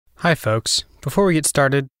Hi, folks. Before we get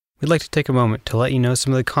started, we'd like to take a moment to let you know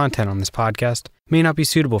some of the content on this podcast may not be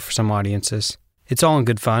suitable for some audiences. It's all in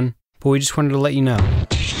good fun, but we just wanted to let you know.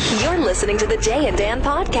 You're listening to the Jay and Dan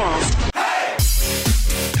podcast. Hey!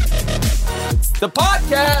 The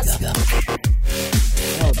podcast!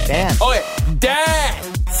 Oh, Dan. Okay,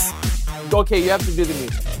 dance! Okay, you have to do the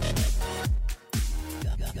music.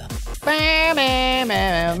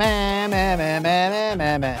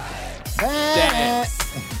 Dance.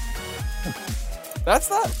 That's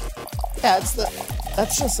that? Yeah,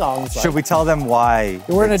 that's the song. Should we tell them why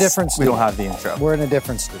we're in a different we studio? don't have the intro. We're in a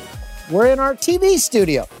different studio. We're in our TV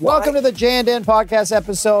studio. Welcome to the Jay and Dan podcast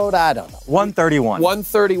episode, I don't know. 131.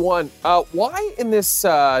 131. Why in this,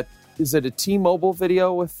 is it a T-Mobile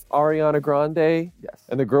video with Ariana Grande? Yes.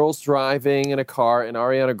 And the girl's driving in a car, and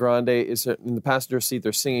Ariana Grande is in the passenger seat.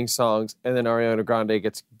 They're singing songs, and then Ariana Grande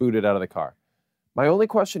gets booted out of the car. My only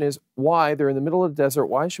question is, why? They're in the middle of the desert.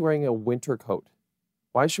 Why is she wearing a winter coat?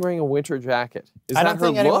 Why is she wearing a winter jacket? I don't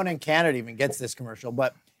think anyone in Canada even gets this commercial,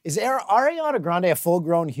 but is Ariana Grande a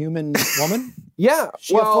full-grown human woman? Yeah.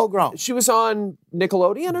 She a full-grown? She was on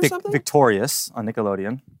Nickelodeon or something? Victorious on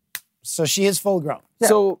Nickelodeon. So she is full-grown. Yeah.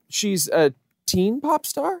 So she's a teen pop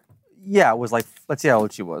star? Yeah, it was like, let's see how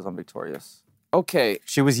old she was on Victorious. Okay.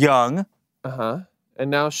 She was young. Uh-huh.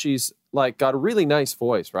 And now she's like got a really nice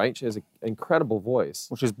voice, right? She has an incredible voice.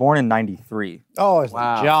 Well, she was born in 93. Oh, it's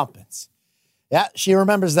Wow. the jumpins'. Yeah, she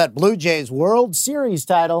remembers that Blue Jays World Series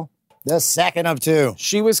title, the second of two.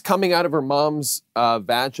 She was coming out of her mom's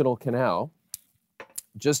vaginal canal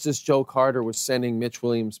just as Joe Carter was sending Mitch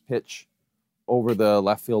Williams' pitch over the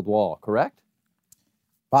left field wall, correct?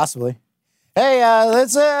 Possibly. Hey,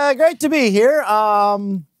 it's great to be here.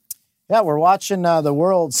 Yeah, we're watching the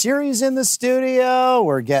World Series in the studio.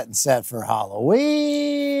 We're getting set for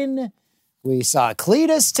Halloween. We saw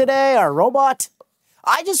Cletus today, our robot.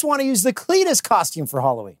 I just want to use the Cletus costume for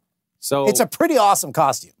Halloween. So It's a pretty awesome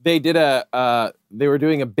costume. they did they were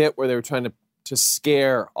doing a bit where they were trying to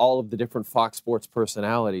scare all of the different Fox Sports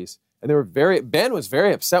personalities. And Ben was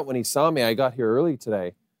very upset when he saw me. I got here early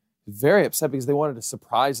today. Very upset because they wanted to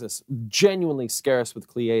surprise us, genuinely scare us with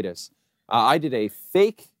Cletus. I did a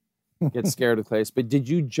fake get scared with Cletus, but did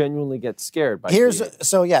you genuinely get scared by Cletus?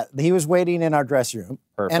 So yeah, he was waiting in our dressing room.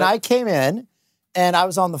 Perfect. And I came in and I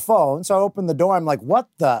was on the phone. So I opened the door. I'm like, what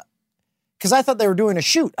the? Because I thought they were doing a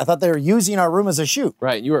shoot. I thought they were using our room as a shoot.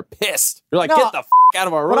 Right, and you were pissed. You're like, No, get the out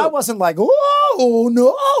of our room. But I wasn't like, whoa,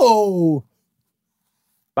 no.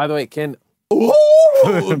 By the way, Ken,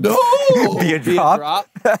 oh, no. Be a drop.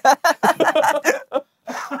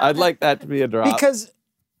 I'd like that to be a drop. Because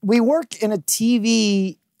we work in a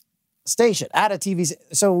TV station, at a TV.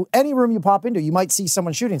 So any room you pop into, you might see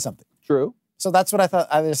someone shooting something. True. So that's what I thought.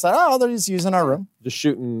 I just thought, oh, they're just using our room. Just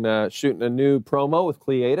shooting a new promo with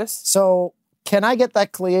Cletus. So can I get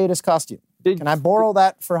that Cletus costume? Can I borrow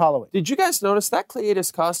that for Halloween? Did you guys notice that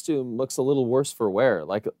Cletus costume looks a little worse for wear?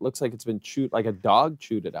 Like it looks like it's been chewed, like a dog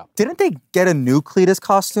chewed it up. Didn't they get a new Cletus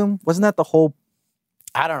costume? Wasn't that the whole,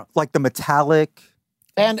 I don't know. like the metallic?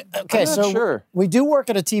 And okay, I'm not so sure. we do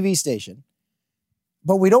work at a TV station,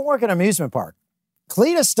 but we don't work at an amusement park.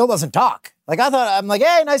 Cletus still doesn't talk. Like I'm like,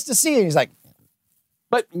 hey, nice to see you. He's like,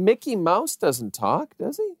 But Mickey Mouse doesn't talk,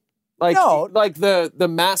 does he? Like, No. Like the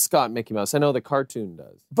mascot Mickey Mouse. I know the cartoon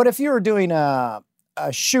does. but if you were doing a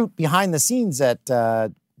shoot behind the scenes at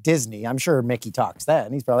Disney, I'm sure Mickey talks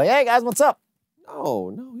then. He's probably, hey guys, what's up? No,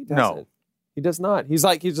 he doesn't. No. He does not. He's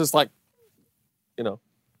just like, you know.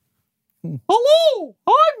 Hello,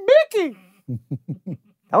 I'm Mickey.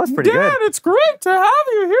 That was pretty Dan, good. it's great to have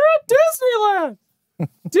you here at Disneyland.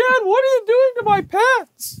 Dan, what are you doing to my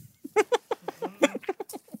pets?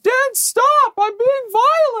 Dan, stop! I'm being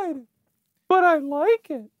violated. But I like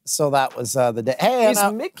it. So that was the day. Hey, Is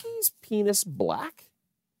and, Mickey's penis black?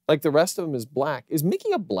 Like the rest of him is black. Is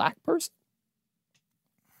Mickey a black person?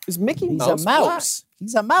 Is Mickey he's Mouse a mouse.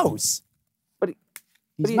 He's a mouse. But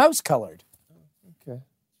He's mouse colored. black? Okay.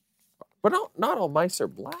 But not all mice are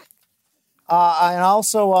black. And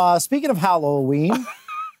also, speaking of Halloween,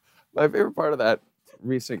 My favorite part of that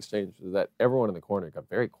recent exchange was that everyone in the corner got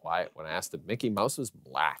very quiet when I asked if Mickey Mouse was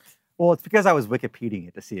black. Well, it's because I was Wikipediaing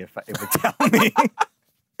it to see if it would tell me.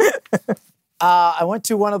 I went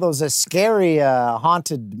to one of those scary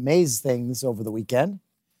haunted maze things over the weekend.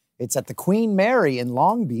 It's at the Queen Mary in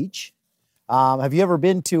Long Beach. Have you ever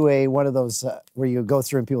been to one of those where you go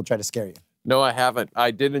through and people try to scare you? No, I haven't. I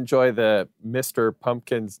did enjoy the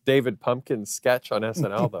David Pumpkins sketch on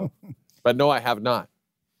SNL, though. But no, I have not.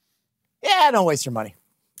 Yeah, don't waste your money.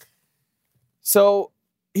 So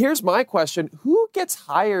here's my question. Who gets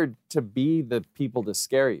hired to be the people to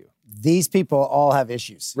scare you? these people all have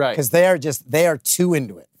issues. Right. Because they are too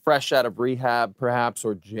into it. Fresh out of rehab, perhaps,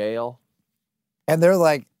 or jail. And they're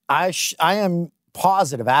like, I am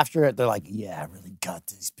positive after it, they're like, yeah, I really got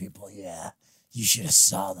these people. Yeah, you should have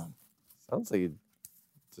saw them. Sounds like he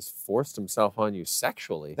just forced himself on you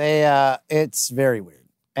sexually. It's very weird.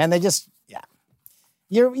 And they just,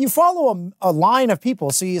 you follow a line of people,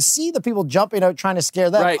 so you see the people jumping out trying to scare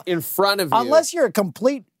them. Right, in front of you. Unless you're a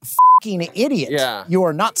complete fucking idiot, you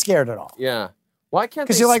are not scared at all. Yeah. Why can't they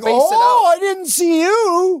Because you're like, space it out? I didn't see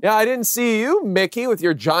you. Yeah, I didn't see you, Mickey, with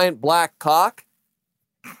your giant black cock.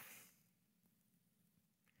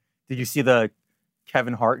 Did you see the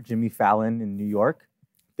Kevin Hart, Jimmy Fallon in New York?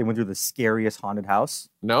 They went through the scariest haunted house.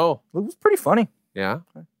 No. It was pretty funny, Yeah.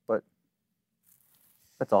 but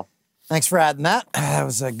that's all. Thanks for adding that. That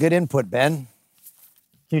was a good input, Ben.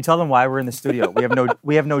 Can you tell them why we're in the studio? We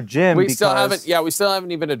have no Jim. We because still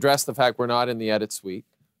haven't even addressed the fact we're not in the edit suite,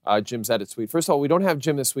 Jim's edit suite. First of all, we don't have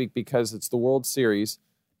Jim this week because it's the World Series,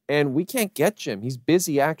 and we can't get Jim. He's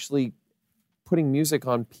busy actually putting music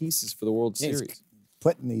on pieces for the World Series.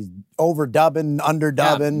 Putting these overdubbing,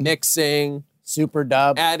 underdubbing, mixing, super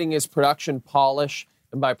dub, adding his production polish,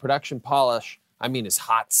 and by production polish, I mean his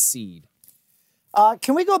hot seed.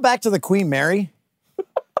 Can we go back to the Queen Mary?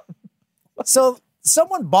 So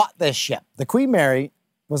someone bought this ship. The Queen Mary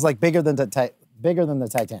was like bigger than the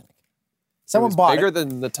Titanic. Someone bought bigger it,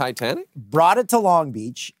 than the Titanic? brought it to Long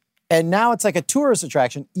Beach, and now it's like a tourist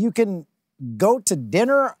attraction. You can go to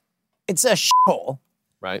dinner. It's a shithole.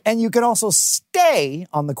 Right. And you can also stay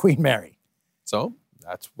on the Queen Mary. So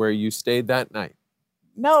that's where you stayed that night.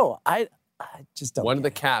 No, I just don't One of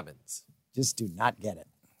get the it. cabins. Just do not get it.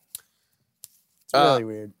 It's really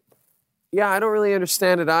weird. Yeah, I don't really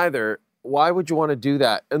understand it either. Why would you want to do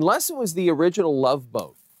that? Unless it was the original Love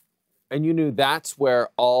Boat. And you knew that's where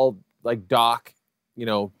all, like Doc,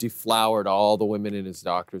 deflowered all the women in his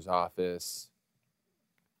doctor's office.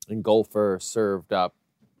 And Golfer served up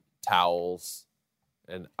towels.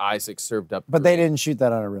 And Isaac served up. But they didn't shoot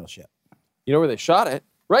that on a real ship. You know where they shot it?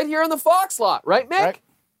 Right here on the Fox lot. Right, Mick? Right.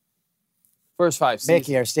 First 5 seasons.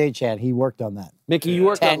 Mickey, our stagehand, he worked on that. Mickey, you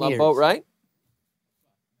worked on Love Boat, right?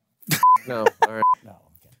 No. All right. No.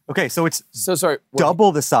 Okay, so it's sorry.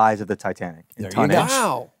 double the size of the Titanic in tonnage.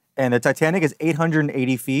 Wow. And the Titanic is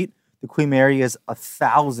 880 feet. The Queen Mary is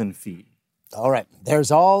 1,000 feet. All right.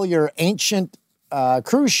 There's all your ancient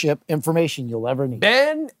cruise ship information you'll ever need.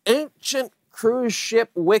 Ben, ancient cruise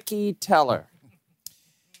ship wiki teller.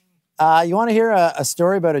 You want to hear a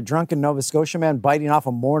story about a drunken Nova Scotia man biting off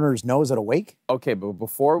a mourner's nose at a wake? Okay, but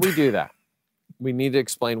before we do that, we need to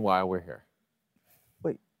explain why we're here.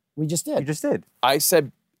 Wait, we just did. You just did. I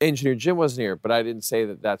said Engineer Jim wasn't here, but I didn't say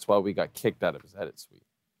that that's why we got kicked out of his edit suite.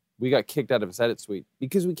 We got kicked out of his edit suite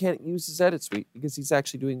because we can't use his edit suite because he's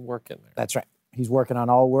actually doing work in there. That's right. He's working on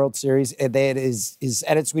all World Series. His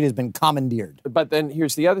edit suite has been commandeered. But then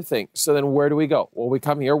here's the other thing. So then where do we go? Well, we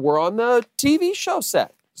come here. We're on the TV show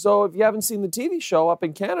set. So if you haven't seen the TV show up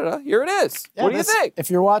in Canada, here it is. Yeah, what do you think? If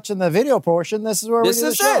you're watching the video portion, this is where we do the show.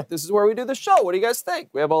 This is it. This is where we do the show. What do you guys think?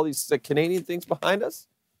 We have all these Canadian things behind us.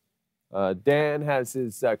 Dan has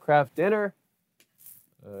his craft dinner.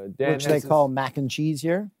 Dan which they call mac and cheese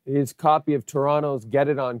here. His copy of Toronto's Get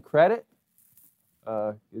It on Credit.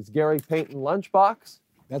 His Gary Payton lunchbox.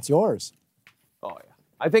 That's yours. Oh, yeah.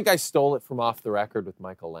 I think I stole it from Off the Record with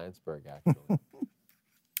Michael Landsberg, actually.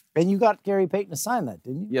 And you got Gary Payton to sign that,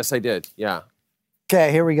 didn't you? Yes, I did. Yeah.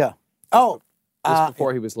 Okay, here we go. Just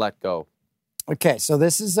before he was let go. Okay, so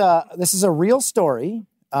this is a real story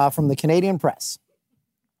from the Canadian press.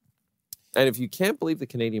 And if you can't believe the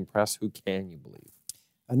Canadian press, who can you believe?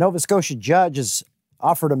 A Nova Scotia judge has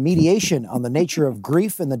offered a mediation on the nature of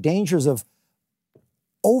grief and the dangers of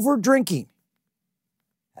over-drinking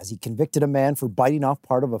as he convicted a man for biting off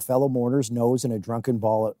part of a fellow mourner's nose in a drunken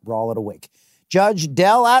brawl at a wake. Judge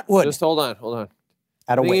Del Atwood. Just hold on. At a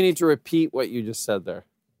I think wake. you need to repeat what you just said there.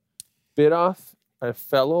 Bit off a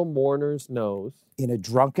fellow mourner's nose. In a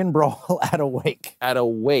drunken brawl at a wake. At a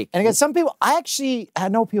wake. And again, some people, I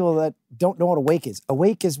know people that don't know what a wake is. A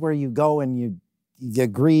wake is where you go and you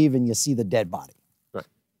grieve and you see the dead body. Right.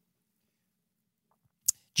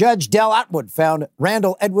 Judge Del Atwood found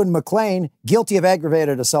Randall Edwin McLean guilty of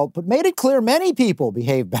aggravated assault, but made it clear many people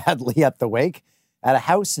behaved badly at the wake at a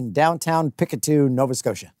house in downtown Pictou, Nova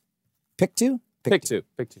Scotia. Pictou? Pictou,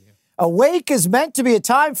 yeah. A wake is meant to be a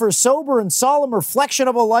time for sober and solemn reflection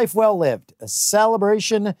of a life well lived. A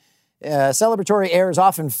celebratory air is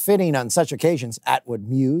often fitting on such occasions, Atwood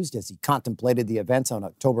mused as he contemplated the events on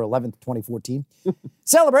October 11th, 2014.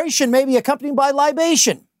 Celebration may be accompanied by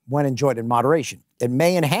libation when enjoyed in moderation. It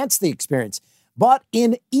may enhance the experience, But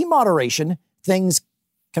in immoderation, things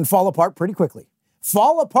can fall apart pretty quickly.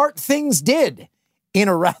 Fall apart things did in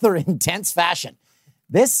a rather intense fashion.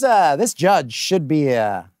 This judge should be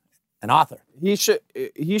an author. He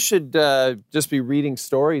should just be reading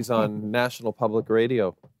stories on National Public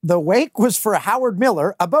Radio. The wake was for Howard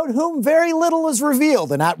Miller, about whom very little is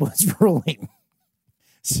revealed in Atwood's ruling.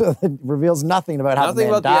 So it reveals nothing about how the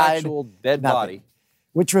man died. The actual dead body.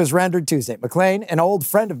 Which was rendered Tuesday. McLean, an old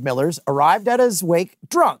friend of Miller's, arrived at his wake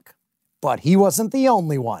drunk, but he wasn't the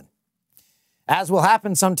only one. As will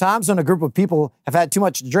happen sometimes when a group of people have had too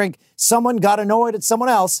much to drink, someone got annoyed at someone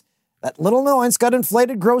else. That little annoyance got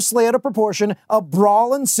inflated grossly out of proportion, a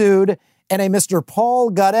brawl ensued, and a Mr. Paul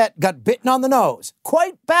Gaudet got bitten on the nose.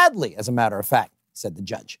 Quite badly, as a matter of fact, said the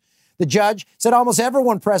judge. The judge said almost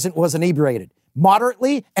everyone present was inebriated,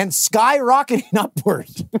 moderately and skyrocketing upward.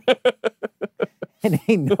 And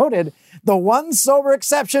he noted the one sober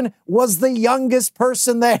exception was the youngest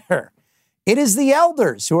person there. It is the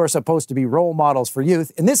elders who are supposed to be role models for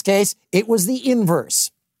youth. In this case, it was the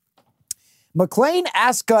inverse. McLean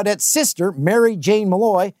asked Gaudet's sister, Mary Jane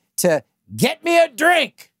Malloy, to get me a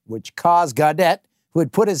drink, which caused Gaudet, who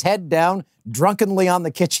had put his head down drunkenly on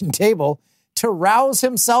the kitchen table, to rouse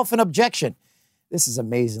himself an objection. This is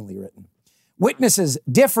amazingly written. Witnesses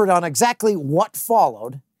differed on exactly what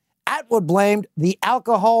followed. Atwood blamed the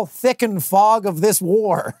alcohol-thickened fog of this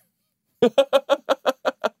war.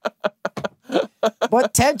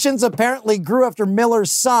 But tensions apparently grew after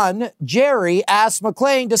Miller's son, Jerry, asked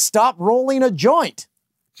McLean to stop rolling a joint.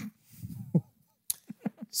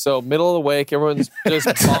 So middle of the wake, everyone's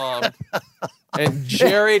just bombed. And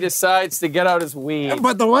Jerry decides to get out his weed.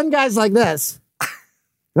 But the one guy's like this.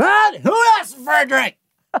 What? Who asked for a drink?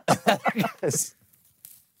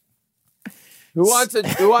 Who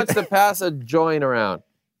wants to pass a joint around?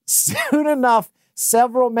 Soon enough,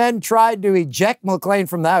 several men tried to eject McLean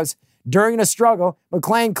from the house. During a struggle,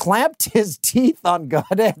 McLean clamped his teeth on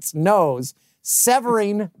Gaudet's nose,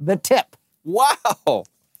 severing the tip. Wow.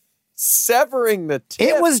 Severing the tip.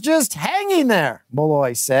 It was just hanging there,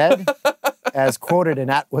 Malloy said, as quoted in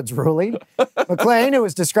Atwood's ruling. McLean, who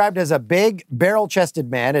was described as a big, barrel-chested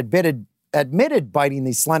man, admitted biting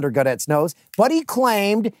the slender Gaudet's nose, but he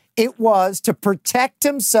claimed it was to protect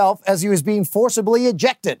himself as he was being forcibly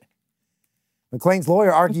ejected. McLean's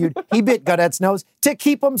lawyer argued he bit Gaudet's nose to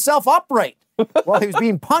keep himself upright while he was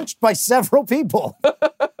being punched by several people.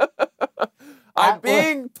 I'm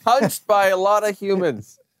being punched by a lot of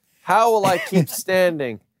humans. How will I keep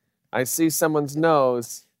standing? I see someone's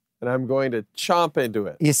nose, and I'm going to chomp into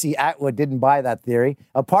it. You see, Atwood didn't buy that theory.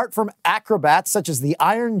 Apart from acrobats such as the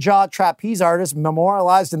Iron Jaw trapeze artist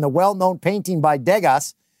memorialized in the well-known painting by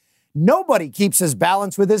Degas, nobody keeps his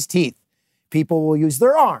balance with his teeth. People will use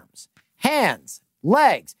their arms, hands,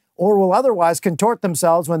 legs, or will otherwise contort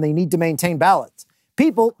themselves when they need to maintain balance.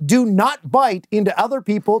 People do not bite into other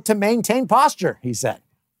people to maintain posture, he said.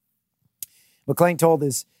 McLean told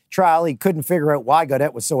his trial he couldn't figure out why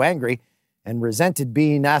Gaudet was so angry and resented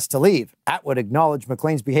being asked to leave. Atwood acknowledged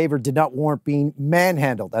McLean's behavior did not warrant being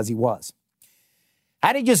manhandled as he was.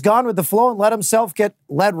 Had he just gone with the flow and let himself get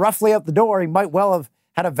led roughly out the door, he might well have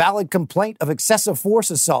had a valid complaint of excessive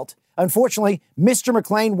force assault. Unfortunately, Mr.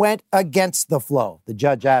 McLean went against the flow, the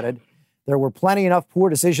judge added. There were plenty enough poor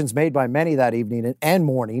decisions made by many that evening and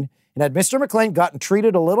morning, and had Mr. McLean gotten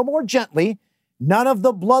treated a little more gently, none of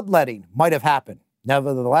the bloodletting might have happened.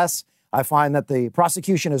 Nevertheless, I find that the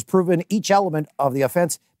prosecution has proven each element of the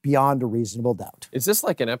offense beyond a reasonable doubt. Is this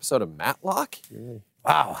like an episode of Matlock?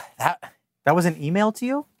 Wow. That was an email to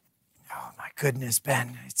you? Oh, my goodness,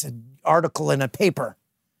 Ben. It's an article in a paper.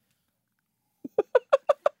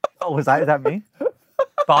 Oh, is that me?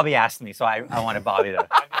 Bobby asked me, so I wanted Bobby to.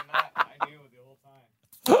 I knew the whole time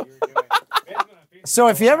what you were doing. So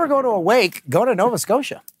if you ever go to a wake, go to Nova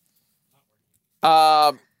Scotia.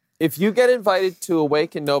 If you get invited to a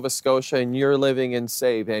wake in Nova Scotia and you're living in,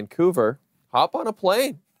 say, Vancouver, hop on a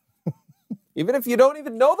plane. Even if you don't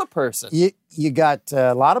even know the person. You got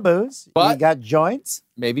a lot of booze. But you got joints.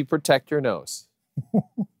 maybe protect your nose.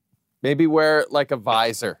 Maybe wear like a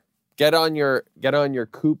visor. Get on your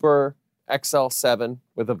Cooper XL7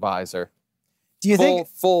 with a visor. Do you think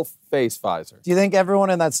full face visor? Do you think everyone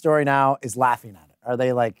in that story now is laughing at it? Are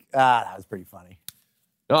they like, that was pretty funny?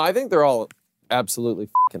 No, I think they're all absolutely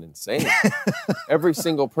fucking insane. Every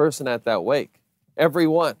single person at that wake, every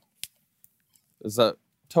one, is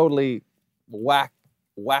totally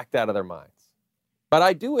whacked out of their minds. But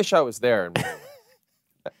I do wish I was there. And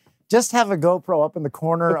just have a GoPro up in the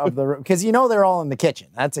corner of the room, because they're all in the kitchen.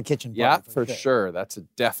 That's a kitchen party. Yeah, for sure. That's a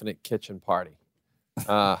definite kitchen party.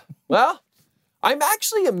 Well, I'm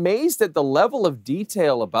actually amazed at the level of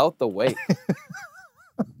detail about the wake.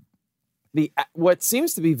 What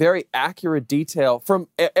seems to be very accurate detail from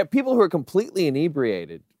people who are completely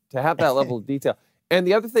inebriated to have that level of detail. And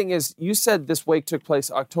the other thing is, you said this wake took place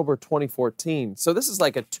October 2014. So this is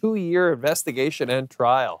like a 2-year investigation and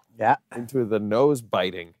trial. Yeah. Into the nose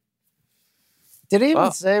biting. Did he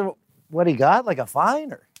even say what he got? Like a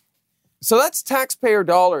fine? Or? So that's taxpayer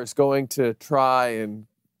dollars going to try and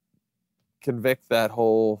convict that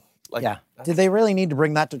whole... yeah. Did they really need to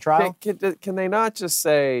bring that to trial? Can they not just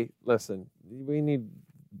say, listen, we need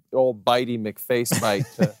old Bitey McFace-bite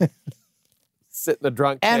to sit in the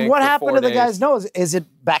drunk tank and what for happened 4 to the days? guy's nose? Is it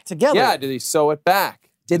back together? Yeah, did he sew it back?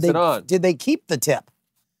 Did Is it on? Did they keep the tip?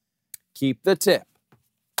 Keep the tip.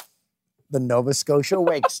 The Nova Scotia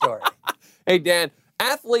Wake story. Hey, Dan,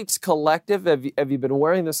 Athletes Collective, have you been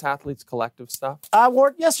wearing this Athletes Collective stuff? I wore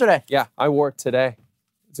it yesterday. Yeah, I wore it today.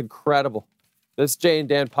 It's incredible. This Jay and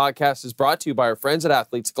Dan podcast is brought to you by our friends at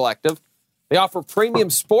Athletes Collective. They offer premium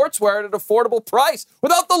sportswear at an affordable price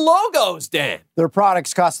without the logos, Dan. Their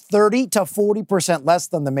products cost 30 to 40% less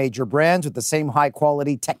than the major brands with the same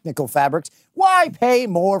high-quality technical fabrics. Why pay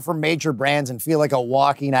more for major brands and feel like a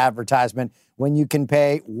walking advertisement when you can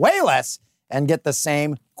pay way less and get the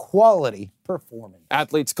same quality performance?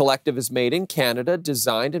 Athletes Collective is made in Canada,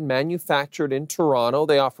 designed and manufactured in Toronto.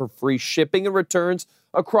 They offer free shipping and returns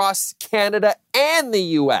across Canada and the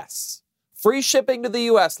U.S. Free shipping to the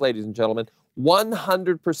U.S., ladies and gentlemen.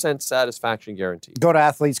 100% satisfaction guarantee. Go to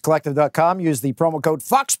athletescollective.com. Use the promo code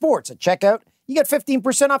FOXSports at checkout. You get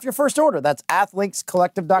 15% off your first order. That's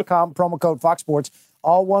athletescollective.com, promo code FOXSports,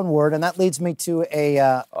 all one word. And that leads me to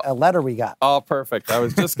a letter we got. Oh, perfect. I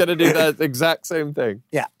was just going to do that exact same thing.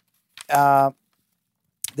 Yeah.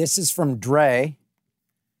 This is from Dre.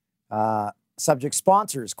 Subject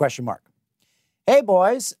sponsors, question mark. Hey,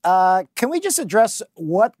 boys, can we just address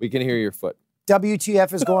what We can hear your foot.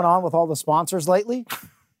 WTF is going on with all the sponsors lately?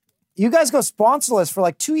 You guys go sponsorless for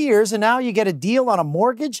like 2 years, and now you get a deal on a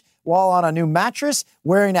mortgage while on a new mattress,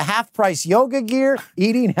 wearing a half-price yoga gear,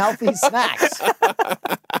 eating healthy snacks.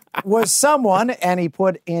 Was someone, and he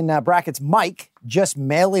put in brackets, Mike, just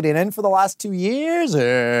mailing it in for the last 2 years?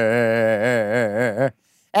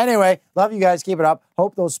 Anyway, love you guys. Keep it up.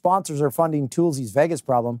 Hope those sponsors are funding Toolsy's Vegas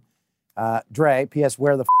problem. Dre, P.S.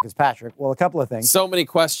 Where the is Patrick? Well, a couple of things. So many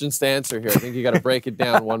questions to answer here. I think you got to break it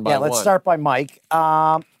down one by one. Yeah, let's start by Mike.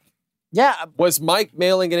 Yeah. Was Mike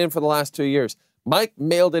mailing it in for the last 2 years? Mike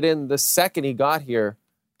mailed it in the second he got here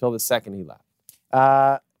till the second he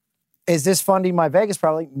left. Is this funding my Vegas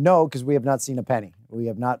problem? No, because we have not seen a penny. We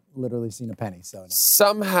have not literally seen a penny. So no.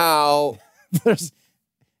 Somehow,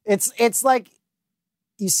 it's like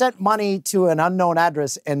you sent money to an unknown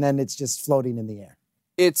address and then it's just floating in the air.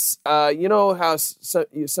 it's you know how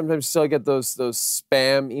you sometimes still get those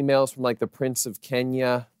spam emails from like the Prince of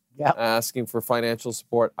Kenya asking for financial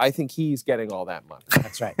support. I think he's getting all that money.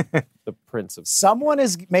 That's right. The Prince of Someone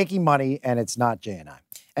is making money, and it's not Jay and I.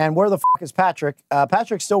 And where the is Patrick?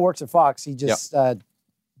 Patrick still works at Fox. He just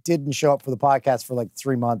didn't show up for the podcast for like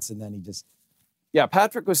 3 months, and then he just... Yeah,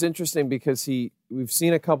 Patrick was interesting because we've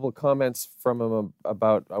seen a couple of comments from him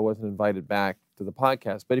about I wasn't invited back to the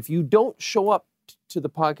podcast. But if you don't show up to the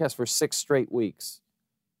podcast for 6 straight weeks,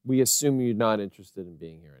 we assume you're not interested in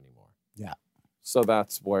being here anymore. Yeah. So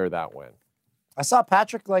that's where that went. I saw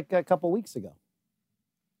Patrick like a couple weeks ago.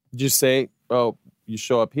 Did you say, oh, you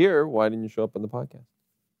show up here, why didn't you show up on the podcast?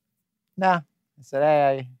 Nah. I said,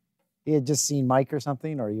 hey, he had just seen Mike or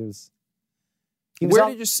something, or he was Where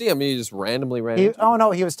did you see him? You just randomly ran into him? Oh,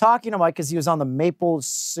 no, he was talking to Mike because he was on the Maple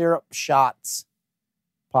Syrup Shots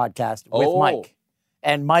podcast with Mike.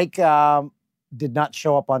 And Mike did not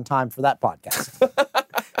show up on time for that podcast.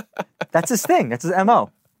 That's his thing. That's his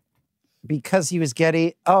MO. Because he was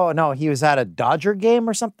he was at a Dodger game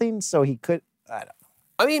or something, so he could, I don't know.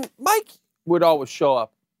 I mean, Mike would always show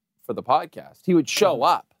up for the podcast. He would show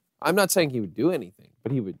up. I'm not saying he would do anything,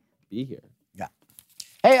 but he would be here. Yeah.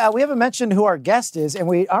 Hey, we haven't mentioned who our guest is, and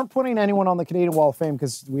we aren't putting anyone on the Canadian Wall of Fame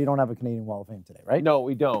because we don't have a Canadian Wall of Fame today, right? No,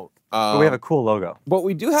 we don't. But we have a cool logo. But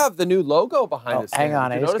we do have the new logo behind us. Hang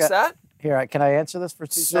on. Did you notice that? Here, can I answer this for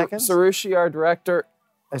 2 seconds? Sarushi, our director.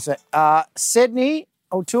 I said, Sydney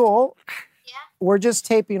O'Toole. Yeah. We're just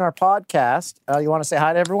taping our podcast. You want to say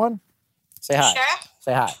hi to everyone? Say hi. Sure.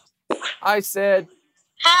 Say hi. I said,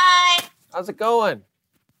 Hi. how's it going?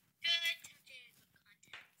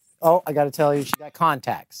 Oh, I got to tell you, she got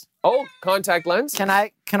contacts. Oh, contact lens? Can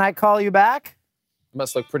I call you back?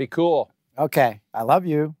 Must look pretty cool. Okay. I love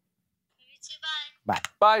you. You too, bye. Bye.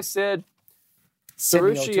 Bye, Sid.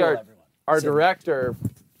 Sydney Sarushi, O'Toole, everyone. our Sydney. director,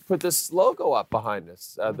 put this logo up behind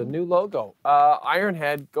us, the new logo.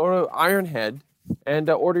 Ironhead, go to Ironhead and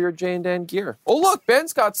order your Jay and Dan gear. Oh, look,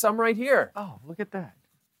 Ben's got some right here. Oh, look at that.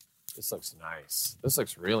 This looks nice. This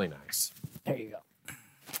looks really nice. There you go.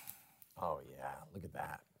 Oh, yeah, look at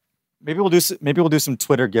that. Maybe we'll do some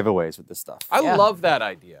Twitter giveaways with this stuff. I love that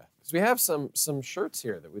idea. Because we have some shirts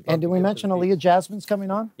here that we'd love And did to we give to mention the people. Aliya-Jasmine's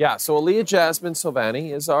coming on? Yeah, so Aliya-Jasmine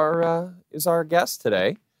Sovani is our guest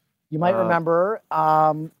today. You might remember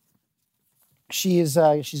her. She's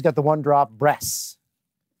got the one drop breasts.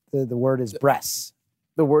 The word is breasts.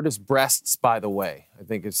 The word is breasts, by the way. I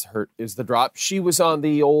think is the drop. She was on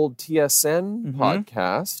the old TSN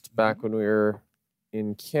podcast back when we were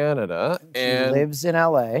in Canada. She lives in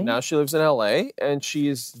LA. Now she lives in LA, and she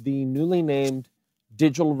is the newly named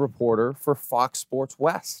digital reporter for Fox Sports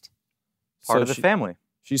West. Part of the family.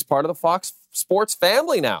 She's part of the Fox Sports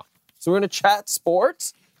family now. So we're going to chat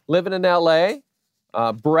sports, living in LA,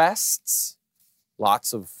 breasts,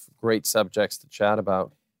 lots of great subjects to chat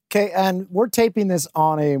about. Okay, and we're taping this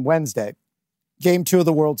on a Wednesday. Game 2 of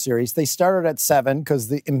the World Series. They started at 7 because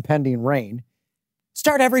the impending rain.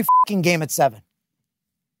 Start every fucking game at 7.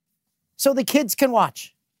 So the kids can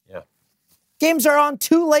watch. Yeah. Games are on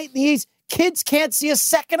too late in the East. Kids can't see a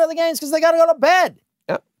second of the games because they got to go to bed.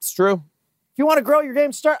 Yeah, it's true. If you want to grow your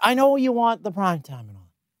game, I know you want the prime time and all.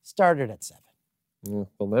 Start it at 7. Yeah,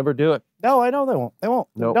 they'll never do it. No, I know they won't. They won't.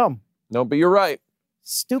 They're Nope. dumb. No, but you're right.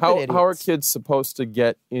 Stupid idiots. How are kids supposed to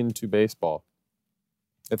get into baseball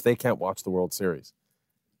if they can't watch the World Series?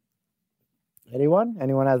 Anyone?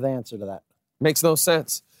 Anyone has the answer to that? Makes no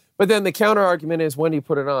sense. But then the counter argument is, when do you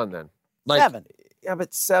put it on then? 7. Yeah,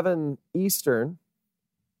 but 7 Eastern.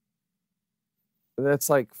 That's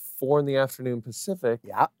like 4 in the afternoon Pacific.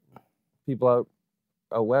 Yeah. People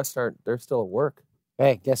out west they're still at work.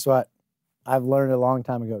 Hey, guess what? I've learned a long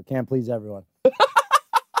time ago. Can't please everyone.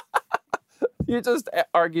 You just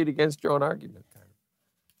argued against your own argument.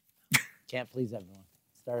 Can't please everyone.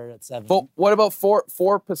 Started at 7. But what about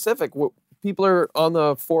 4 Pacific? People are on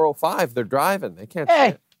the 405. They're driving. They can't see Hey,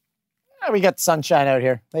 it. we got sunshine out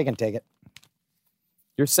here. They can take it.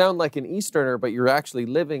 You sound like an Easterner, but you're actually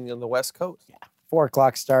living on the West Coast. Yeah. 4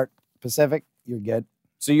 o'clock start. Pacific, you're good.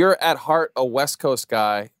 So you're at heart a West Coast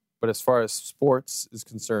guy, but as far as sports is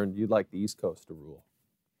concerned, you'd like the East Coast to rule.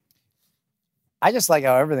 I just like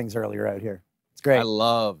how everything's earlier out here. It's great. I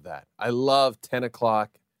love that. I love 10 o'clock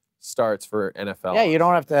starts for NFL. Yeah, you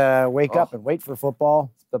don't have to wake up and wait for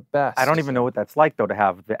football. It's the best. I don't even know what that's like, though, to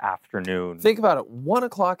have the afternoon. Think about it. 1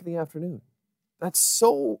 o'clock in the afternoon. It's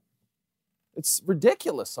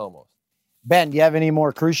ridiculous almost. Ben, do you have any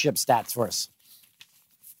more cruise ship stats for us?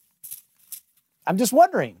 I'm just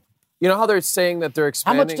wondering. You know how they're saying that they're How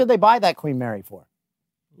expanding? much did they buy that Queen Mary for?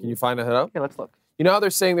 Can you find that out? Yeah, let's look. You know how they're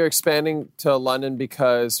saying they're expanding to London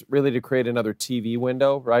because really to create another TV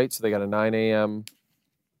window, right? So they got a 9 a.m.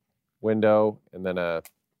 window and then a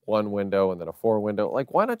 1 window and then a 4 window.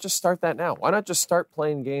 Like, why not just start that now? Why not just start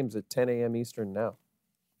playing games at 10 a.m. Eastern now?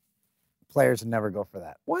 Players would never go for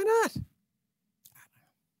that. Why not?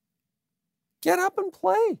 Get up and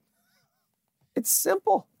play. It's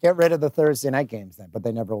simple. Get rid of the Thursday night games then, but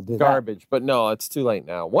they never will do that. Garbage. But no, it's too late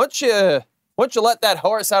now. Once you let that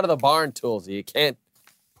horse out of the barn, Toolsy, you can't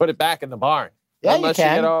put it back in the barn. Yeah, unless you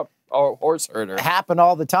can. get a horse herder. It happened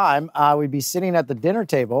all the time. We'd be sitting at the dinner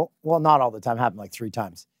table. Well, not all the time. Happened like 3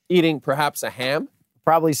 times. Eating perhaps a ham.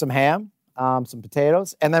 Probably some ham, some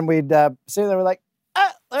potatoes. And then we'd sit there, we're like,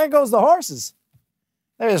 there goes the horses.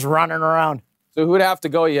 They're just running around. So who would have to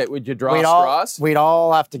go yet? Would you draw straws? We'd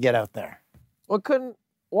all have to get out there.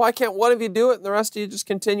 Why can't one of you do it and the rest of you just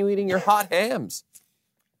continue eating your hot hams?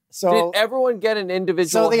 So Did everyone get an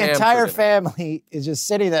individual So the ham entire for dinner? family is just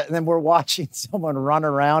sitting there, and then we're watching someone run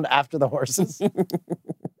around after the horses. All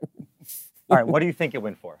right, what do you think it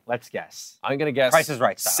went for? Let's guess. I'm going to guess Price is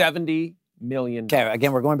Right style. $70 million. Okay,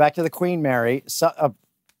 again, we're going back to the Queen Mary. So,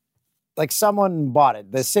 like someone bought it.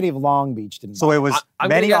 The city of Long Beach didn't So buy it was I'm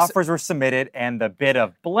gonna many guess- offers were submitted, and the bid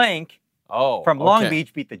of blank Oh, from Long okay.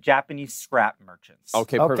 Beach beat the Japanese scrap merchants.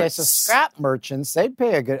 Okay, Okay, perfect. so scrap merchants, they'd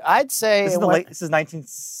pay a good, I'd say. This is it the went- late. This is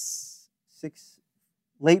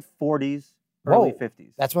late 40s, early Whoa.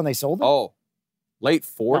 50s. That's when they sold it? Oh, late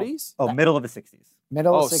 40s? Oh, middle of the 60s.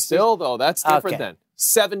 Middle Oh, of 60s? still though, that's different Okay. then.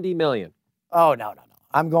 $70 million. Oh, no.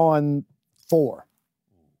 I'm going 4.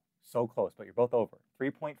 So close, but you're both over.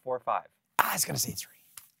 3.45. I was going to say 3.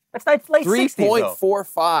 That's not late 60s, though.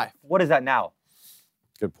 3.45. What is that now?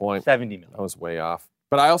 Good point. 70 million. That was way off.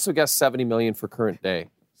 But I also guessed $70 million for current day.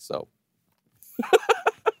 So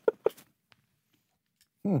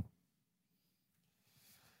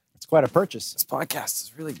It's quite a purchase. this podcast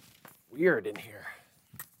is really weird in here.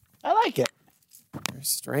 I like it. Very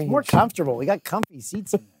strange. More comfortable. We got comfy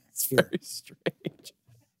seats in there. It's very strange.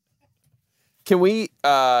 Can we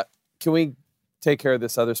take care of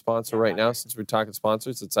this other sponsor right now since we're talking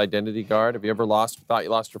sponsors? It's Identity Guard. Have you ever thought you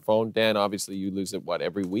lost your phone? Dan, obviously you lose it,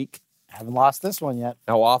 every week? I haven't lost this one yet.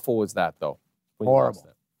 How awful was that, though? when you Horrible. lost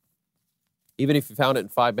it? Even if you found it in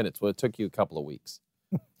 5 minutes, well, it took you a couple of weeks.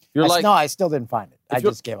 No, I still didn't find it. I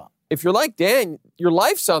just gave up. If you're like Dan, your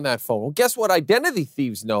life's on that phone. Well, guess what? Identity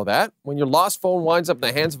thieves know that. When your lost phone winds up in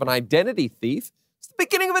the hands of an identity thief, it's the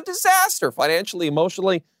beginning of a disaster, financially,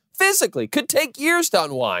 emotionally, physically. Could take years to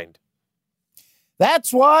unwind.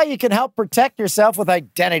 That's why you can help protect yourself with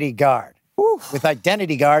Identity Guard. With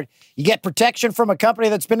Identity Guard, you get protection from a company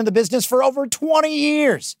that's been in the business for over 20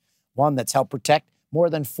 years. One that's helped protect more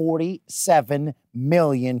than 47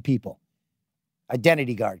 million people.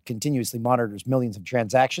 Identity Guard continuously monitors millions of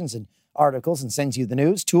transactions and articles and sends you the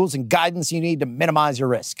news, tools, and guidance you need to minimize your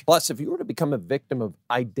risk. Plus, if you were to become a victim of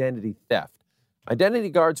identity theft, Identity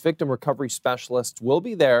Guard's victim recovery specialists will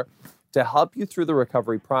be there to help you through the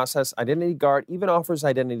recovery process. Identity Guard even offers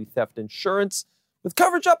identity theft insurance with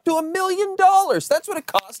coverage up to $1 million. That's what it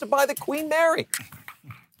costs to buy the Queen Mary.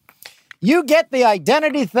 You get the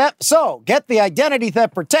identity theft. So get the identity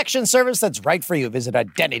theft protection service that's right for you. Visit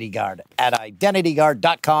Identity Guard at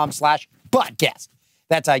identityguard.com/podcast.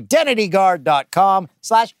 That's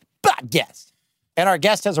identityguard.com/podcast. And our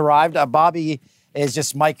guest has arrived. Bobby is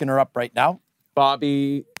just miking her up right now.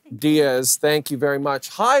 Bobby Diaz, thank you very much.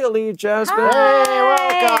 Hi, Aliya-Jasmine. Hey,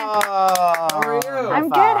 welcome. How are you? I'm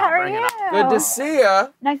good. How are you? Good to see you.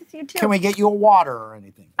 Nice to see you too. Can we get you a water or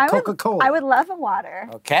anything? Coca-Cola. I would love a water.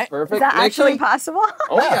 Okay. Perfect. Is that actually Mickey? possible?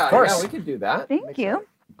 Oh, yeah, of course. yeah, we could do that. Thank you.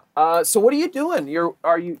 So what are you doing?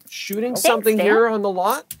 Are you shooting something Dan. here on the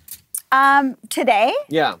lot? Today?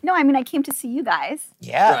 Yeah. No, I mean, I came to see you guys.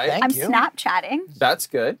 Yeah, Right. thank I'm you. Snapchatting. That's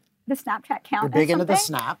good. The Snapchat count. You're big as into the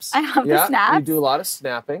something? snaps. I have Yeah, the snaps. you do a lot of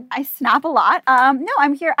snapping. I snap a lot. No,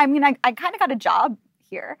 I'm here. I mean, I kind of got a job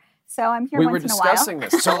here. So I'm here We were once in a discussing while.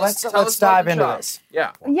 this. So Tell let's us about dive the into job. this.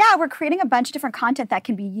 Yeah. Yeah, we're creating a bunch of different content that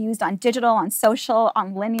can be used on digital, on social,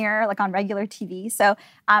 on linear, like on regular TV. So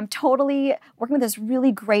I'm totally working with this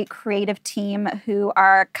really great creative team who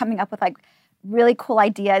are coming up with like really cool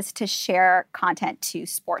ideas to share content to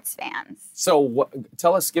sports fans. So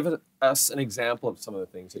give us an example of some of the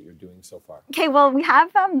things that you're doing so far. Okay, well, we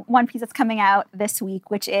have one piece that's coming out this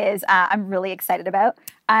week, which is I'm really excited about.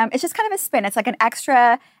 It's just kind of a spin. It's like an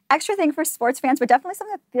extra thing for sports fans, but definitely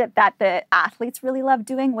something that the athletes really love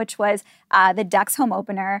doing, which was the Ducks home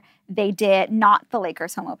opener. They did not the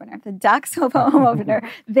Lakers home opener. The Ducks home opener.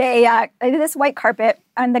 They did this white carpet,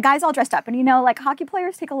 and the guys all dressed up. And like hockey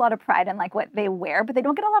players take a lot of pride in like what they wear, but they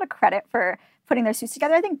don't get a lot of credit for putting their suits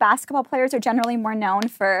together. I think basketball players are generally more known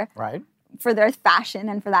for their fashion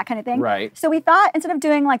and for that kind of thing. Right. So we thought instead of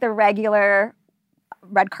doing like the regular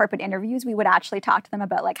red carpet interviews, we would actually talk to them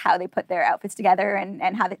about like how they put their outfits together and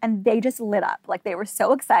how they just lit up. Like they were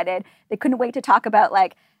so excited. They couldn't wait to talk about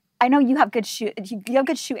like, I know you have good shoe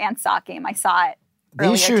and sock game. I saw it.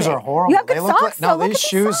 These shoes today. are horrible. You have good They look socks. like, no, look these at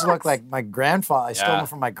shoes socks. look like my grandfather. I stole them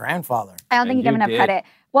from my grandfather. I don't think you give enough did. credit.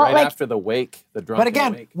 Well, right like after the wake, the drunken But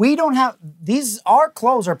again, wake. we don't have our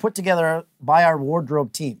clothes are put together by our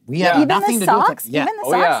wardrobe team. We have even nothing the to do with socks. them. Yeah. Even the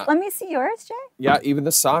Oh, socks. yeah. Let me see yours, Jay. Yeah, even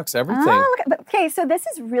the socks, everything. Oh, look okay, so this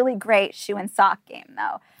is really great shoe and sock game,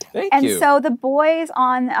 though. Thank and you. so the boys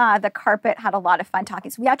on the carpet had a lot of fun talking.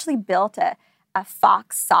 So we actually built a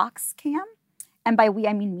Fox Socks cam. And by we,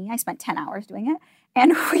 I mean me. I spent 10 hours doing it.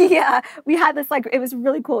 And we had this, like, it was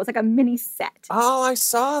really cool. It was like a mini set. Oh, I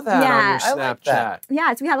saw that Yeah, on I your like Snapchat. that.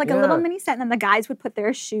 Yeah, so we had like a Yeah. little mini set, and then the guys would put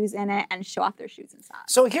their shoes in it and show off their shoes and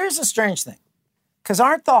socks. So here's the strange thing. Because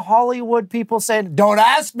aren't the Hollywood people saying, don't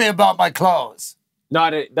ask me about my clothes?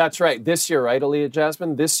 That's right. This year, right,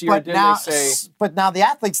 Aliya-Jasmine? This year, But didn't now, they say... but now the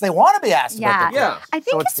athletes, they want to be asked about Yeah. their Yeah. clothes. I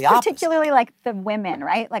think So it's it's the opposite. particularly like the women,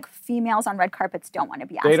 right? Like females on red carpets don't want to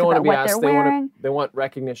be asked They don't want to about be what asked. they're wearing. They want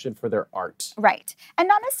recognition for their art. Right. And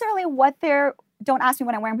not necessarily don't ask me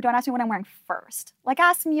what I'm wearing, but don't ask me what I'm wearing first. Like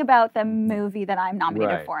ask me about the movie that I'm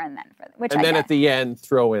nominated Right. for and then which And I then get. at the end,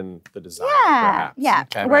 throw in the design, Yeah. perhaps. Yeah.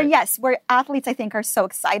 Okay. Where athletes I think are so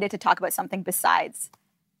excited to talk about something besides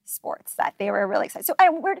sports that they were really excited. So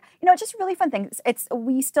we're it's just really fun things.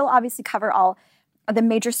 We still obviously cover all the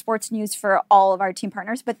major sports news for all of our team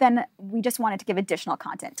partners, but then we just wanted to give additional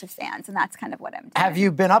content to fans, and that's kind of what I'm doing. Have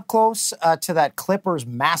you been up close to that Clippers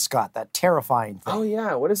mascot, that terrifying thing? Oh,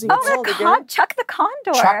 yeah. What is he Oh, called again? Chuck the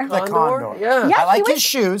Condor. Chuck the Condor? Condor. Yeah. Yeah, I like he his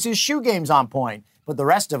shoes. His shoe game's on point. But the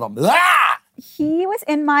rest of them, ah! He was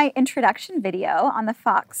in my introduction video on the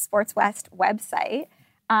Fox Sports West website.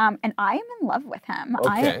 and I am in love with him.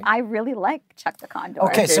 Okay. I really like Chuck the Condor.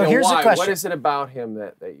 Okay, so now here's the why? question. What is it about him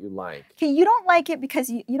that you like? Okay, you don't like it because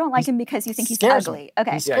you don't like him because you think he's scares ugly. me.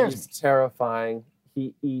 Okay. He scares He's terrifying.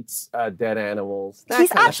 He eats dead animals. That He's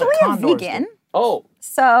kind of actually stuff. a Condors vegan. Oh,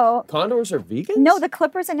 So condors are vegans? no, the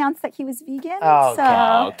Clippers announced that he was vegan. Oh, okay.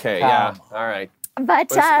 Oh, So, okay, Come yeah. on. All right. but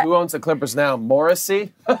Who owns the Clippers now?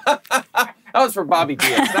 Morrissey? That was for Bobby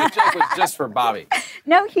Diaz. That joke was just for Bobby.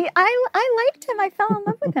 no, I liked him. I fell in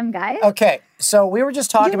love with him, guys. Okay, so we were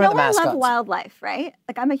just talking You know about the I mascots. love wildlife, right?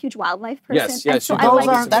 Like I'm a huge wildlife person. Yes, yes, and so you I do. Those like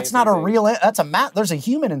Those aren't. That's not a amazing real. That's a There's a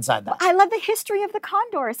human inside that. I love the history of the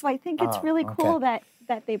condor, so I think it's really okay. cool that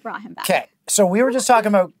they brought him back. Okay, so we were just talking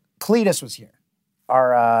about Cletus was here,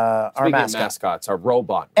 our Speaking of mascot, mascots, our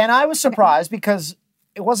robot. and I was surprised because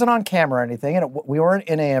it wasn't on camera or anything, and we weren't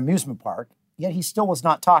in an amusement park. Yet he still was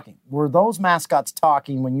not talking. Were those mascots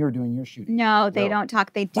talking when you were doing your shooting? No, they don't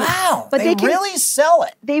talk. They do. Wow, but they can, really sell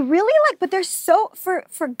it. They really but they're so for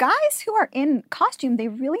guys who are in costume, they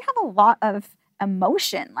really have a lot of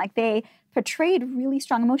emotion. Like they portrayed really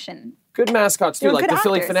strong emotion. Good mascots They too, were like good the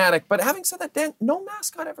Philly actors. Fanatic. But having said that, Dan, no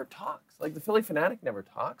mascot ever talks. Like the Philly Fanatic never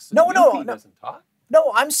talks. No, UP doesn't talk.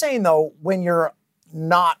 No, I'm saying though, when you're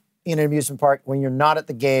not in an amusement park, when you're not at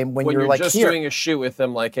the game, when you're like just here, doing a shoot with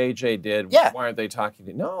them like AJ did, Yeah. why aren't they talking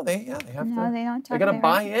to you? No, they have to. No, they don't talk. They got to They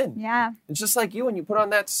buy really- in. Yeah. It's just like you when you put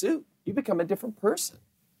on that suit, you become a different person.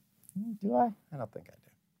 do I? I don't think I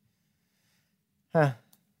do. Huh.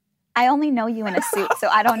 I only know you in a suit, so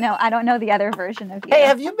I don't know. I don't know the other version of you. Hey,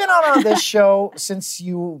 have you been on this show since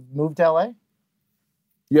you moved to LA?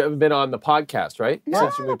 You haven't been on the podcast, right?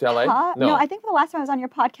 Since you moved to LA? No, I think the last time I was on your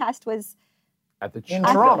podcast was at the In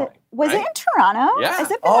Chino Toronto. Building, was right? it in Toronto? Yeah. Has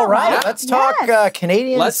it been All that right, long? let's talk Yes.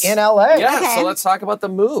 Canadians in LA. Yeah, Okay. so let's talk about the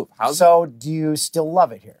move. How's So, do you still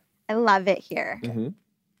love it here? I love it here.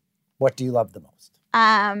 What do you love the most?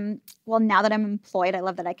 Well, now that I'm employed, I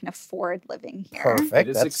love that I can afford living here. Perfect. it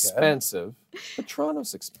is That's expensive, but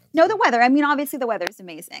Toronto's expensive. No, the weather. I mean, obviously the weather is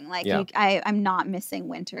amazing. Like, Yeah. I'm not missing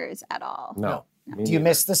winters at all. No. good. Do you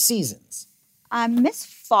miss the seasons? I miss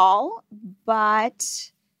fall, but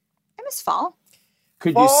I miss fall.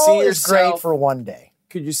 Could you Fall see is great yourself? for one day.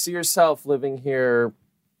 Could you see yourself living here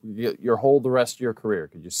the rest of your career?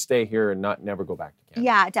 Could you stay here and never go back to Canada?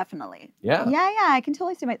 Yeah, definitely. Yeah. Yeah. I can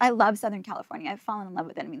totally see I love Southern California. I've fallen in love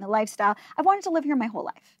with it. I mean, the lifestyle. I've wanted to live here my whole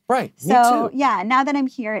life. Right. So me too. yeah, now that I'm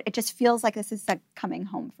here, it just feels like this is like coming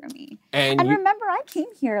home for me. And you- remember, I came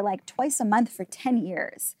here like twice a month for 10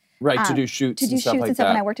 years. Right, to do shoots to do and stuff shoots like and stuff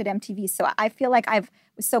when I that. worked at MTV. So I feel like I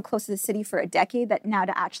was so close to the city for a decade that now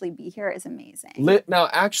to actually be here is amazing. Now,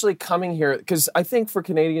 actually coming here, because I think for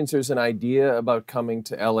Canadians, there's an idea about coming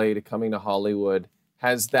to LA, to coming to Hollywood.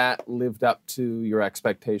 Has that lived up to your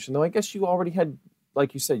expectation? Though I guess you already had,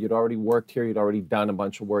 like you said, you'd already worked here, you'd already done a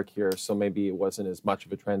bunch of work here, so maybe it wasn't as much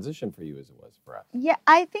of a transition for you as it was for us. Yeah,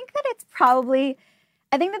 I think that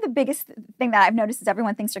I think that the biggest thing that I've noticed is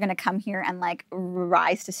everyone thinks they're going to come here and like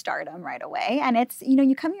rise to stardom right away. And it's,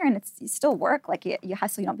 you come here and you still work. Like you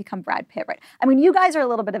hustle, you don't become Brad Pitt, right? I mean, you guys are a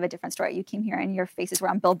little bit of a different story. You came here and your faces were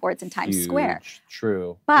on billboards in Times Square.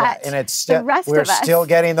 True. But And it's the still rest we're of us, still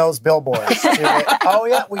getting those billboards. Oh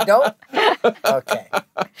yeah, we don't. Okay,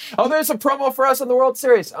 Oh, there's a promo for us on the World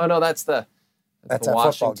Series. Oh no, that's the That's the a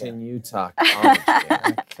football Washington, game. Utah college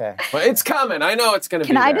game. okay. But it's coming. I know it's going to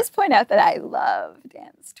be can I there. just point out that I love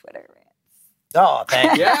Dan's Twitter rants? Oh,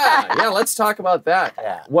 thank you. Yeah, let's talk about that.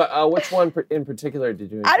 Yeah. What? Which one in particular did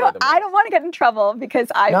you enjoy I the most? don't want to get in trouble because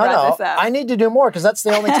I brought this up. I need to do more because that's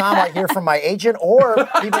the only time I hear from my agent or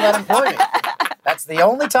people that employ me. That's the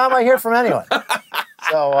only time I hear from anyone.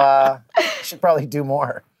 So I should probably do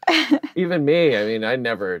more. Even me. I mean, I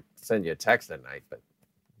never send you a text at night, but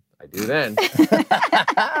I do then.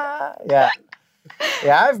 Yeah.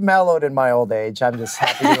 Yeah, I've mellowed in my old age. I'm just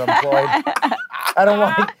happy to be employed. I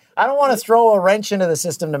don't want to throw a wrench into the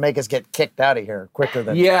system to make us get kicked out of here quicker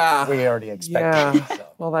than Yeah. we already expected. Yeah.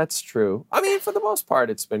 Well, that's true. I mean, for the most part,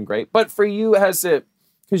 it's been great. But for you, has it,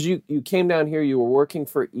 because you came down here, you were working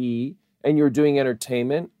for E, and you were doing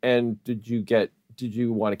entertainment, and did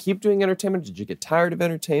you want to keep doing entertainment? Did you get tired of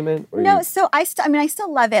entertainment? Or No, you- so I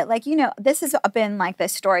still love it. Like, this has been like the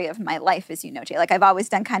story of my life, as you know, Jay. Like, I've always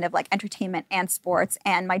done kind of like entertainment and sports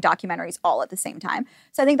and my documentaries all at the same time.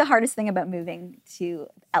 So I think the hardest thing about moving to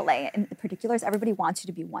LA in particular is everybody wants you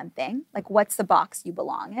to be one thing. Like, what's the box you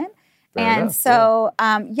belong in? Fair And enough, so,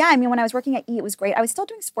 I mean, when I was working at E, it was great. I was still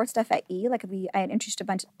doing sports stuff at E. Like, I had introduced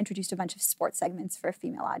a bunch of sports segments for a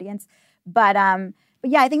female audience. But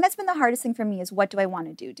yeah, I think that's been the hardest thing for me is what do I want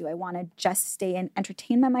to do? Do I want to just stay in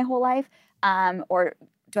entertainment my whole life? Or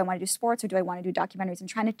do I want to do sports or do I want to do documentaries? I'm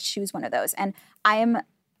trying to choose one of those. And I am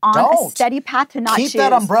on a Don't. steady path to not Keep choose.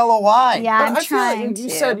 that umbrella wide. Yeah, But I'm I feel like trying you to.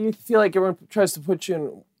 said you feel like everyone tries to put you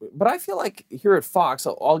in, but I feel like here at Fox,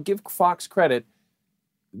 I'll give Fox credit.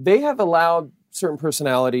 They have allowed certain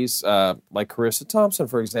personalities, like Carissa Thompson,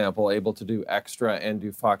 for example, able to do Extra and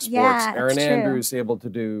do Fox Sports. Yeah, Erin that's true. Andrews able to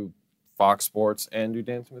do Fox Sports and do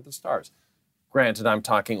Dancing with the Stars. Granted, I'm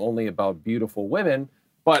talking only about beautiful women,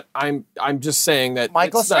 but I'm just saying that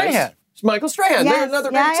Michael it's nice. Strahan. It's Michael Strahan. Yes, There's another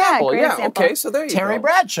yeah, great example. great example. Okay, so there you Terry go.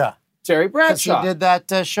 Bradshaw. Terry Because he Bradshaw. did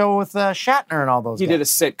that show with Shatner and all those He guys. did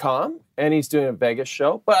a sitcom, and he's doing a Vegas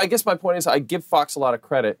show. But I guess my point is I give Fox a lot of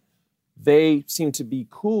credit. They seem to be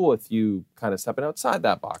cool with you kind of stepping outside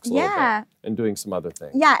that box a little Yeah. bit and doing some other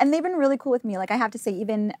things. Yeah, and they've been really cool with me. Like I have to say,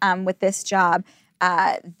 even with this job,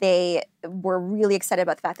 they were really excited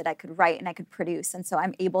about the fact that I could write and I could produce, and so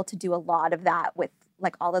I'm able to do a lot of that with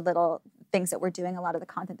like all the little things that we're doing, a lot of the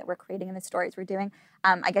content that we're creating and the stories we're doing.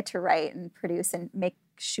 I get to write and produce and make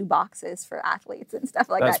shoe boxes for athletes and stuff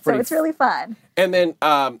like That's that. So pretty it's really fun. And then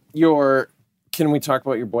can we talk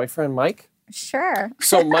about your boyfriend, Mike? Sure.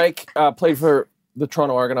 So Mike played for the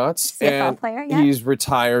Toronto Argonauts. CFL and player, yeah. He's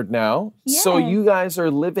retired now. So Yeah. you guys are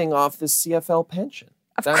living off the CFL pension.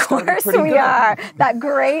 Of That's gotta be course pretty we good. are. That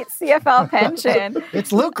great CFL pension.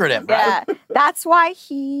 It's lucrative, right? Yeah, that's why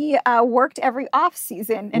he worked every off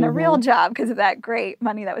season in a real job because of that great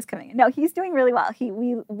money that was coming in. No, he's doing really well.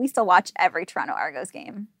 We still watch every Toronto Argos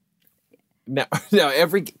game. Now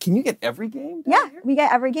can you get every game? down Yeah, here? we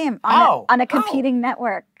get every game Oh, on a competing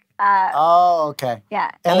network. Oh, okay.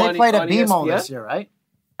 Yeah, And Oh, they on- played at on BMO ESPN? this year, right?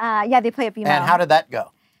 yeah, they play at BMO. And how did that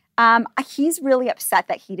go? He's really upset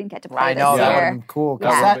that he didn't get to play I this know, that would year. have been cool. That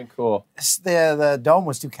 'cause would Yeah. have been cool. the dome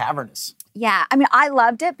was too cavernous. Yeah, I mean, I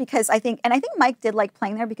loved it because I think Mike did like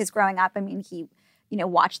playing there because growing up, I mean, he,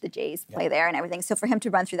 watched the Jays play there and everything. So for him to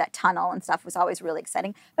run through that tunnel and stuff was always really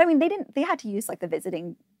exciting. But I mean, they had to use like the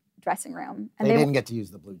visiting dressing room, and They didn't get to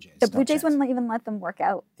use the Blue Jays. the no Blue Jays chance. wouldn't even let them work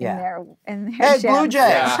out Yeah. in their Hey, gym. Blue Jays!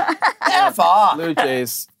 Yeah. F off! Blue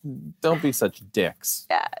Jays, don't be such dicks.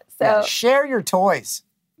 Yeah. So, Yeah, share your toys.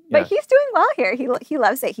 but Yeah. he's doing well here. He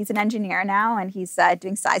loves it. He's an engineer now, and he's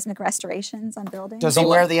doing seismic restorations on buildings. Does he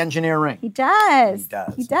wear the engineer ring? He does. He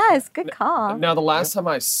does. He does. Good call. Now, the last time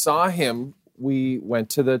I saw him, we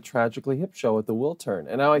went to the Tragically Hip show at the Wiltern.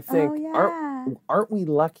 And now I think, aren't we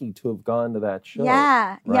lucky to have gone to that show?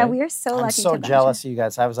 Yeah. Yeah, right? we are so lucky. I'm so to have that jealous of you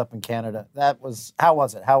guys. I was up in Canada. How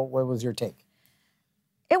was it? What was your take?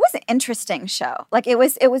 It was an interesting show. Like it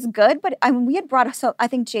was good, but I mean, we had brought I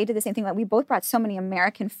think Jay did the same thing. Like we both brought so many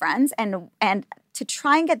American friends, and to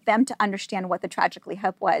try and get them to understand what the Tragically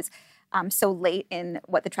Hip was, so late in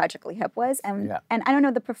what the Tragically Hip was, and I don't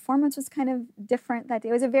know, the performance was kind of different that day.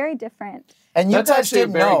 It was a very different. And you That's guys actually a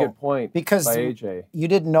didn't very know good point because by AJ. you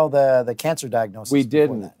didn't know the cancer diagnosis. We before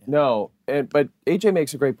didn't. that. No. But AJ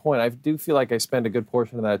makes a great point. I do feel like I spent a good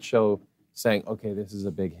portion of that show saying, okay, this is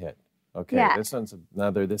a big hit. Okay, Yeah. this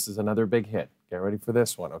is another big hit. Get ready for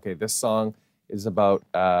this one. Okay, this song is about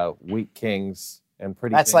weak kings and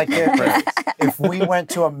pretty That's things. like if we went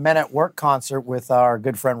to a Men at Work concert with our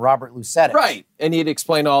good friend Robert Lucetta. Right. And he'd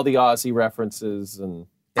explain all the Aussie references and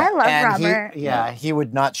I love And Robert. he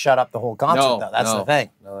would not shut up the whole concert, though. That's the thing.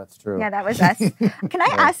 No, that's true. Yeah, that was us. Can I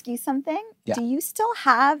ask you something? Yeah. Do you still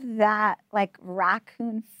have that like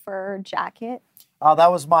raccoon fur jacket?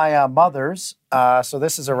 That was my mother's. So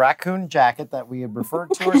this is a raccoon jacket that we had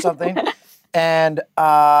referred to or something. And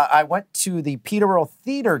I went to the Peterborough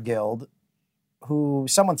Theatre Guild, who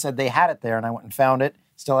someone said they had it there, and I went and found it.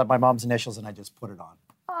 Still had my mom's initials, and I just put it on.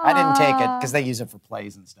 I didn't take it because they use it for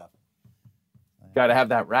plays and stuff. Got to have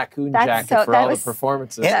that raccoon That's jacket so- for that all was- the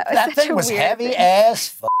performances. That was That such thing a was weird heavy thing. as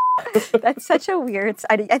fuck. That's such a weird.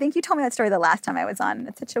 I think you told me that story the last time I was on.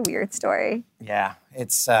 It's such a weird story. Yeah,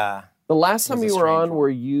 it's The last time It was a you were strange on, one. were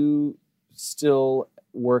you still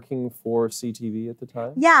working for CTV at the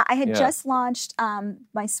time? Yeah, I had Yeah. just launched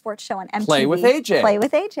my sports show on MTV. Play with AJ. Play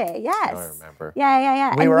with AJ. Yes. I remember. Yeah.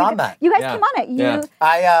 We And were you on gu- that. You guys Yeah. came on it. You.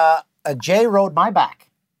 Yeah. Jay rode my back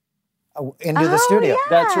into the Oh, studio. yeah.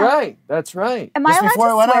 That's right. That's right. Am I Just allowed before I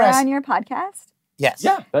to went on, swear I s- on your podcast? Yes.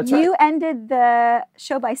 Yeah, that's You right. ended the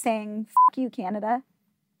show by saying "F you, Canada."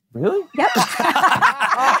 Really? Yep.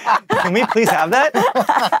 Can we please have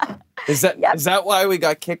that? Is that Yep. is that why we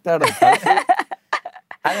got kicked out of the country?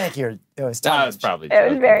 I think it was That time. was probably It was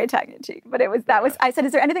joking. very tongue in cheek, but that was. I said,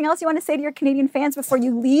 "Is there anything else you want to say to your Canadian fans before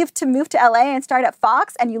you leave to move to LA and start at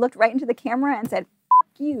Fox?" And you looked right into the camera and said,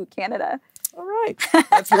 "F you, Canada." All right.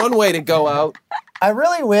 That's one way to go out. I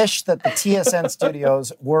really wish that the TSN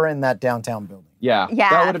studios were in that downtown building. Yeah. Yeah,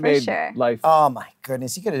 That would have for made sure. life. Oh my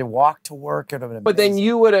goodness, you could have walked to work. It would have been But then amazing.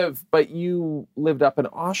 you would have, you lived up in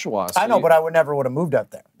Oshawa. so I know, you- but I would never would have moved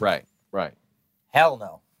up there. Right. Hell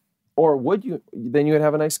no. Or would you? Then you would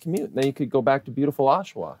have a nice commute. Then you could go back to beautiful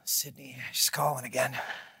Oshawa. Sydney, she's calling again.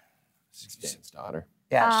 Dan's daughter.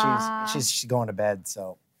 Yeah, she's going to bed.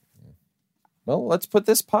 So Well, let's put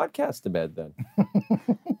this podcast to bed then.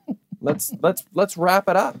 let's wrap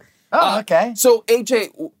it up. okay. So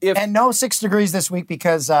AJ, if And no 6 degrees this week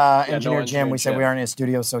because engineer no Jim. We said Jim. we aren't in a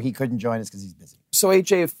studio, so he couldn't join us because he's busy. so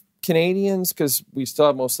AJ, if Canadians, because we still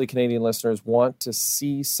have mostly Canadian listeners, want to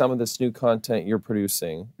see some of this new content you're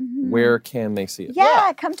producing, where can they see it?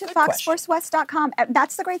 Yeah, come to question. foxsportswest.com.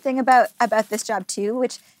 That's the great thing about this job too,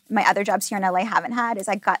 which my other jobs here in LA haven't had, is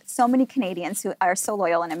I got so many Canadians who are so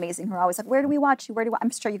loyal and amazing who are always like, where do we watch you?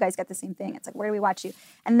 I'm sure you guys get the same thing. It's like, where do we watch you?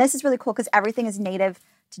 And this is really cool because everything is native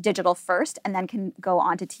to digital first and then can go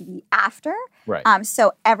on to TV after. Right.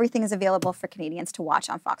 So everything is available for Canadians to watch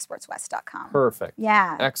on foxsportswest.com. Perfect.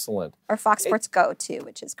 Yeah. Excellent. Or Fox Sports Go too,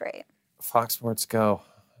 which is great. Fox Sports Go.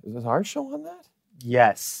 Is our show on that?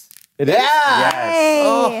 Yes. It is? Yes. Hey.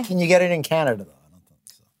 Oh. Can you get it in Canada though? I don't think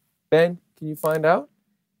so. Ben, can you find out?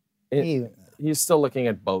 He- He's still looking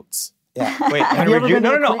at boats. yeah. Wait, Have I'm you gonna ever read you. been to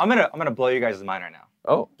No, the no, no. Queen- I'm gonna blow you guys' mind right now.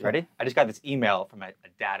 Oh, Ready? I just got this email from a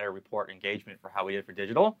data report engagement for how we did for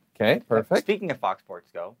digital. okay, perfect. Speaking of Fox Sports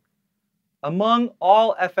Go, among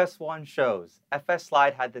all FS1 shows, FS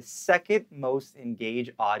Slide had the second most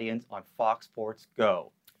engaged audience on Fox Sports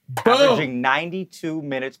Go, averaging 92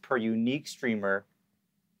 minutes per unique streamer,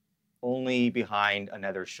 only behind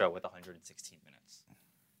another show with 116 minutes.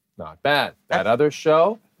 Not bad. That other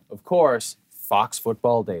show, of course, Fox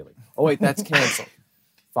Football Daily. Oh wait, that's canceled.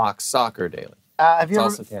 Fox Soccer Daily. Have you It's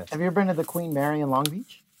also ever canceled. have you ever been to the Queen Mary in Long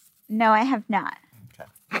Beach? No, I have not.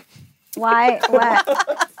 Okay. Why?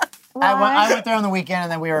 What? I went there on the weekend,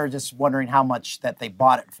 and then we were just wondering how much that they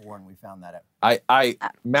bought it for, and we found that out. I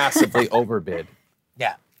massively overbid.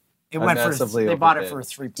 Yeah, it I went for. massively They bought it overbid.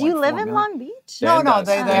 for 3.4 Do you live in million. Long Beach? No, Dan no, does.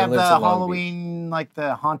 they Dan have the lives in Long Halloween, like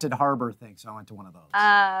the haunted harbor thing. So I went to one of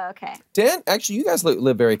those. Okay. Dan, actually, you guys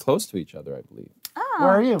live very close to each other, I believe. Oh, Where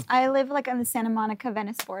are you? I live like on the Santa Monica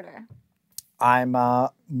Venice border. I'm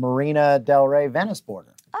Marina Del Rey, Venice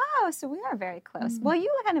border. Oh, so we are very close. Well, you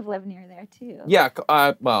kind of live near there too. Yeah,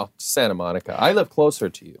 well, Santa Monica. I live closer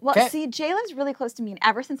to you. Well, Okay. see, Jalen's really close to me, and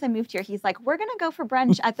ever since I moved here, he's like, "We're gonna go for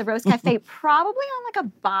brunch at the Rose Cafe, probably on like a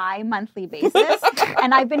bi-monthly basis."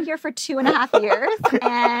 And I've been here for 2.5 years.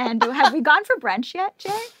 And have we gone for brunch yet,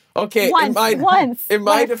 Jay? Okay, Once. in my When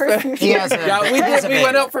I first defense, moved He here. has a- yeah, we he has did. a We baby.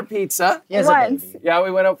 went out for pizza. He has a Once. baby. Yeah,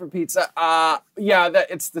 we went out for pizza. Yeah,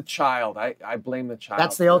 it's the child. I blame the child.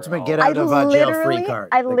 That's the for ultimate all get of out it. of jail free card.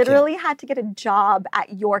 I The kid. literally had to get a job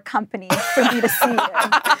at your company for me to see you.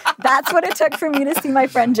 That's what it took for me to see my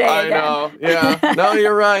friend Jay I again. know. Yeah. No,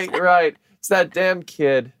 you're right. You're right. It's that damn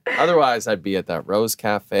kid. Otherwise, I'd be at that Rose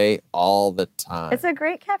Cafe all the time. It's a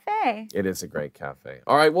great cafe. It is a great cafe.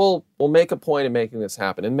 All right, we'll make a point of making this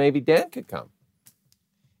happen, and maybe Dan could come.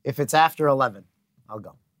 If it's after 11, I'll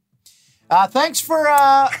go. Thanks for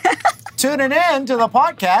tuning in to the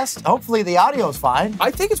podcast. Hopefully the audio's fine. I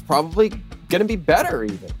think it's probably going to be better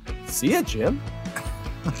even. See ya, Jim.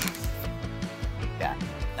 Yeah.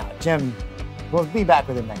 No, Jim, we'll be back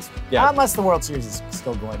with him next week. Yeah. Unless the World Series is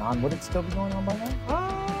still going on. Would it still be going on by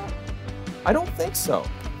now? I don't think so.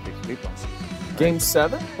 Game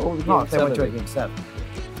 7? What was No, game if they went to a 7? game 7.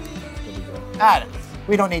 I don't know.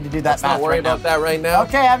 We don't need to do that Let's math not worry right now. about that right now.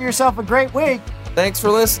 Okay, have yourself a great week. Thanks for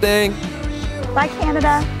listening. Bye,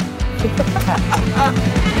 Canada.